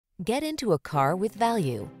Get into a car with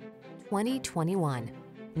value. 2021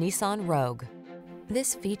 Nissan Rogue.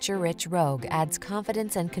 This feature-rich Rogue adds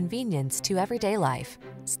confidence and convenience to everyday life.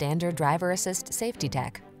 Standard driver assist safety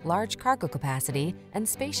tech, large cargo capacity, and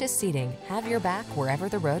spacious seating have your back wherever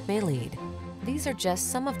the road may lead. These are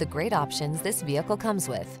just some of the great options this vehicle comes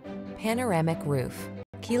with: panoramic roof,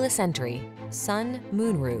 keyless entry, sun,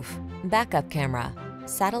 moonroof, backup camera,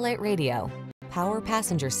 satellite radio, power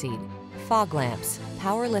passenger seat, fog lamps,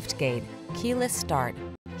 power liftgate, keyless start,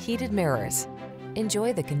 heated mirrors.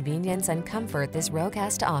 Enjoy the convenience and comfort this Rogue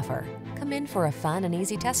has to offer. Come in for a fun and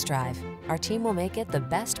easy test drive. Our team will make it the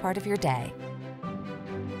best part of your day.